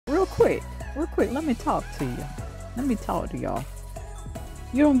real quick, let me talk to you. Let me talk to y'all.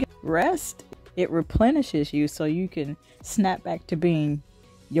 You don't get rest. It replenishes you so you can snap back to being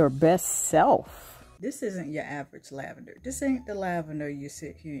your best self. This isn't your average lavender. This ain't the lavender you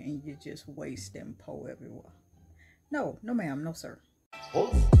sit here and you just waste and pour everywhere. No, no ma'am, no sir. Oh.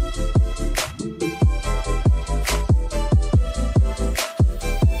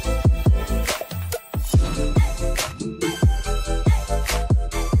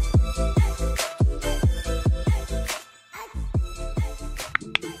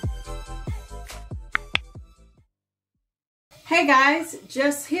 Hey guys,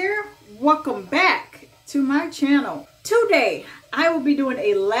 Jess here. Welcome back to my channel. Today, I will be doing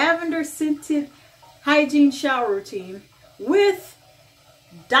a lavender scented hygiene shower routine with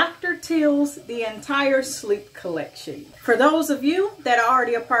Dr. Teal'S The Entire Sleep Collection. For those of you that are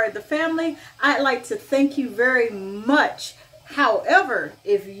already a part of the family, I'd like to thank you very much. However,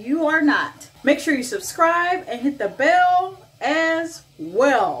 if you are not, make sure you subscribe and hit the bell as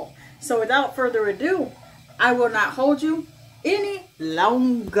well. So without further ado, I will not hold you any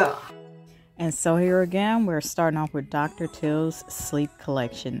longer. And so here again, we're starting off with Dr. Teal'S Sleep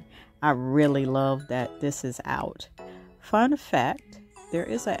Collection. I really love that this is out. Fun fact, there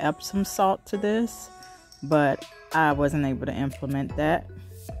is an Epsom salt to this, but I wasn't able to implement that.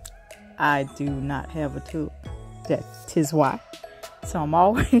 I do not have a tube. That is why. So I'm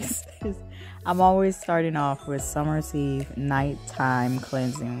always starting off with Summer's Eve nighttime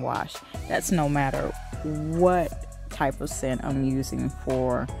cleansing wash. That's no matter what type of scent I'm using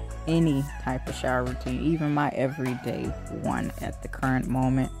for any type of shower routine, even my everyday one at the current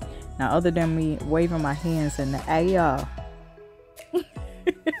moment. Now, other than me waving my hands in the air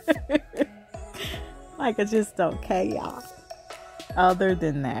like I just don't care, y'all. Other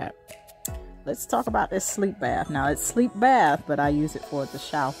than that, let's talk about this sleep bath. Now, it's sleep bath, but I use it for the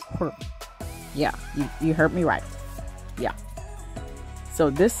shower. Yeah, you heard me right. Yeah. So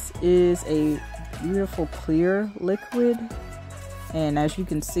this is a beautiful clear liquid, and as you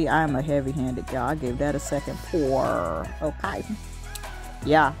can see, I am a heavy-handed y'all. I gave that a second pour. Okay.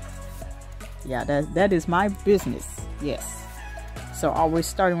 Yeah, that is my business. Yes. So always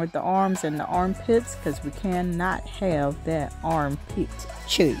starting with the arms and the armpits, because we cannot have that armpit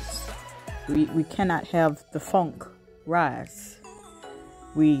cheese. We cannot have the funk rise.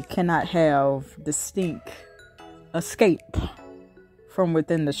 We cannot have the stink escape from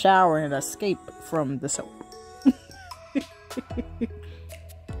within the shower and escape from the soap.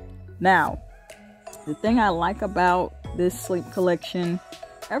 Now, the thing I like about this sleep collection,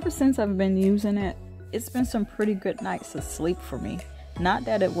 ever since I've been using it, it's been some pretty good nights of sleep for me. Not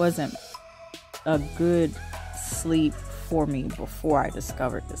that it wasn't a good sleep for me before I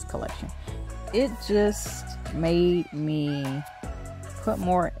discovered this collection. It just made me put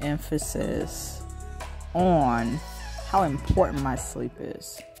more emphasis on how important my sleep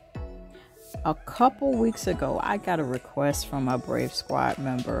is. A couple weeks ago, I got a request from a Brave Squad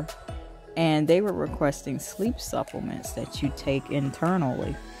member, and they were requesting sleep supplements that you take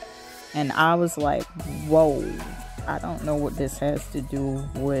internally. And I was like, whoa, I don't know what this has to do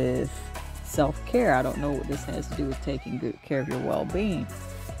with self-care. I don't know what this has to do with taking good care of your well-being.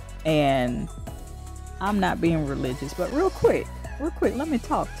 And I'm not being religious, but real quick, let me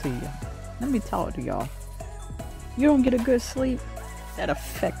talk to you. Let me talk to y'all. You don't get a good sleep, that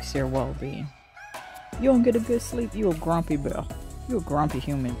affects your well-being. You don't get a good sleep, you're a grumpy bear. You're a grumpy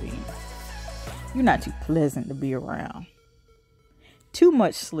human being. You're not too pleasant to be around. Too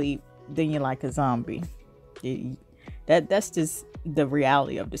much sleep, then you're like a zombie. That's just the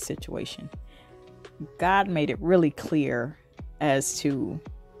reality of the situation. God made it really clear as to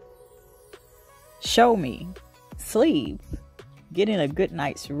show me sleep, getting a good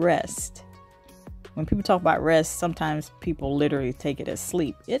night's rest. When people talk about rest, sometimes people literally take it as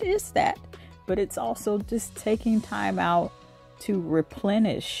sleep. It is that, but it's also just taking time out to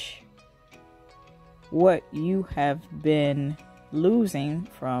replenish what you have been losing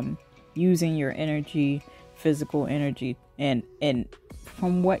from using your energy, physical energy, and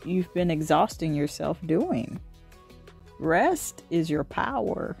from what you've been exhausting yourself doing. Rest is your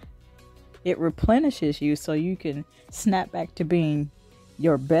power. It replenishes you so you can snap back to being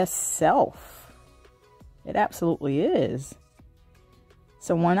your best self. It absolutely is.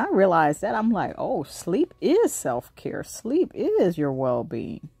 So when I realized that, I'm like, oh, sleep is self-care. Sleep is your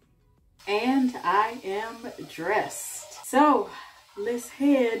well-being. And I am dressed. So let's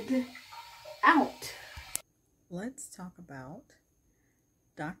head out. Let's talk about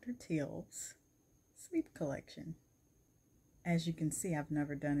Dr. Teal'S Sleep Collection. As you can see, I've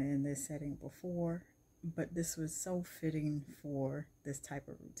never done it in this setting before, but this was so fitting for this type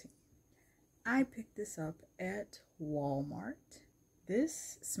of routine. I picked this up at Walmart.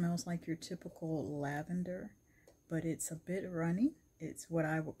 This smells like your typical lavender, but it's a bit runny. It's what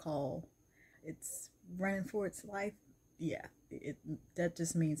I would call, it's running for its life. Yeah, that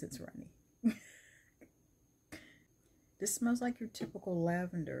just means it's runny. This smells like your typical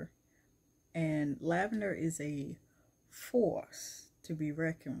lavender, and lavender is a force to be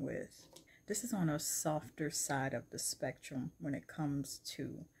reckoned with. This is on a softer side of the spectrum when it comes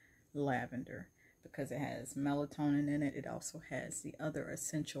to lavender, because it has melatonin in it. It also has the other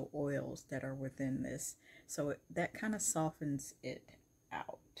essential oils that are within this, so that kind of softens it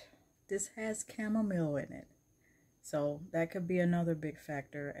out. This has chamomile in it, so that could be another big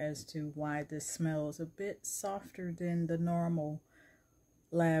factor as to why this smells a bit softer than the normal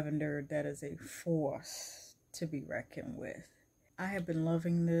lavender that is a force to be reckoned with. I have been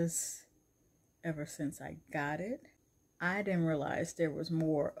loving this ever since I got it. I didn't realize there was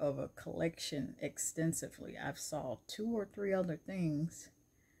more of a collection extensively. I've saw 2 or 3 other things,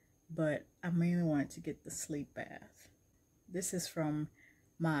 but I mainly wanted to get the sleep bath. This is from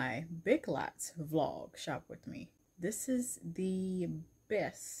my Big Lots vlog, Shop With Me. This is the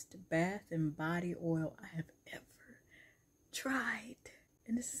best bath and body oil I have ever tried.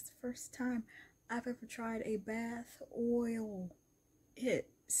 And this is the first time I've ever tried a bath oil. It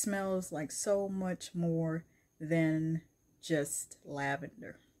smells like so much more than just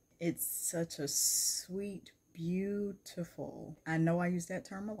lavender. It's such a sweet, beautiful, I know I use that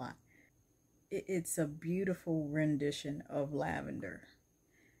term a lot. It's a beautiful rendition of lavender.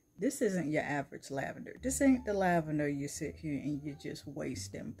 This isn't your average lavender. This ain't the lavender you sit here and you just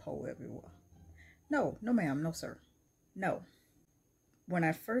waste and pour everywhere. No, no ma'am, no sir, no. When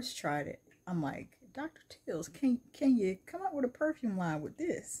I first tried it, I'm like, Dr. Teal'S, can you come up with a perfume line with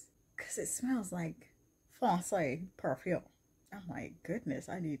this? Because it smells like Francais perfume. I'm like, goodness,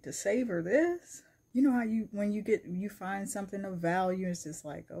 I need to savor this. You know how when you find something of value, it's just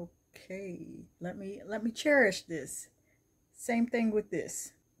like, okay, let me cherish this. Same thing with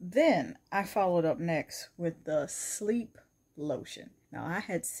this. Then I followed up next with the sleep lotion. Now I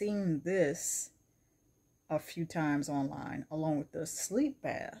had seen this a few times online along with the sleep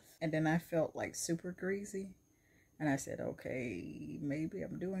bath, and then I felt like super greasy. And I said, okay, maybe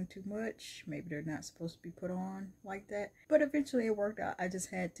I'm doing too much. Maybe they're not supposed to be put on like that. But eventually it worked out. I just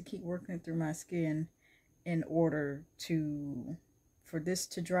had to keep working through my skin in order for this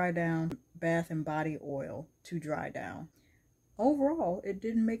to dry down, bath and body oil to dry down. Overall, it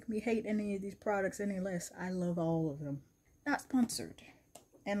didn't make me hate any of these products any less. I love all of them. Not sponsored.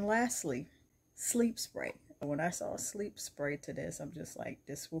 And lastly, sleep spray. When I saw a sleep spray to this, I'm just like,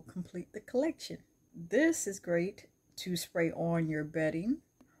 this will complete the collection. This is great to spray on your bedding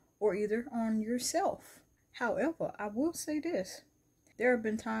or either on yourself. However, I will say this. There have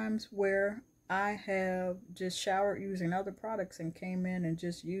been times where I have just showered using other products and came in and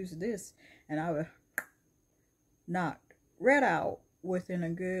just used this, and I was knocked right out within a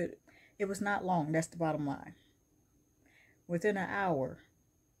good, it was not long, that's the bottom line. Within an hour,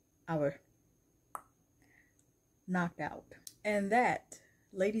 I was knocked out. And that,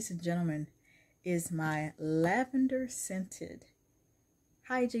 ladies and gentlemen, is my lavender scented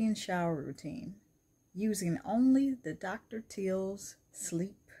hygiene shower routine using only the Dr. Teal'S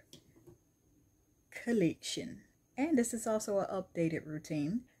sleep collection. And this is also an updated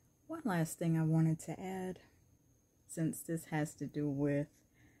routine. One last thing I wanted to add, since this has to do with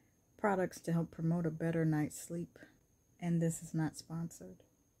products to help promote a better night's sleep, and this is not sponsored.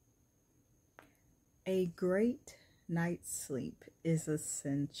 A great night's sleep is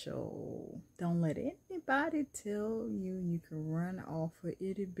essential. Don't let anybody tell you can run off with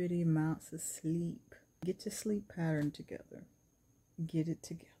itty bitty amounts of sleep. Get your sleep pattern together. Get it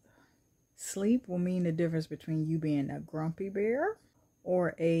together. Sleep will mean the difference between you being a grumpy bear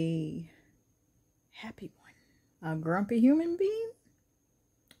or a happy one. A grumpy human being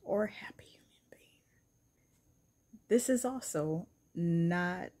or a happy human being. This is also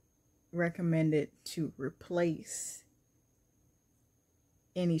not recommended to replace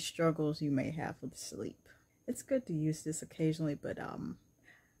any struggles you may have with sleep. It's good to use this occasionally, but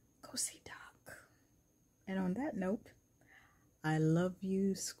go see doc. And on that note, I love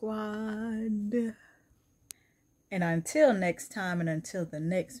you, squad. And until next time and until the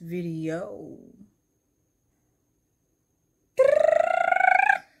next video.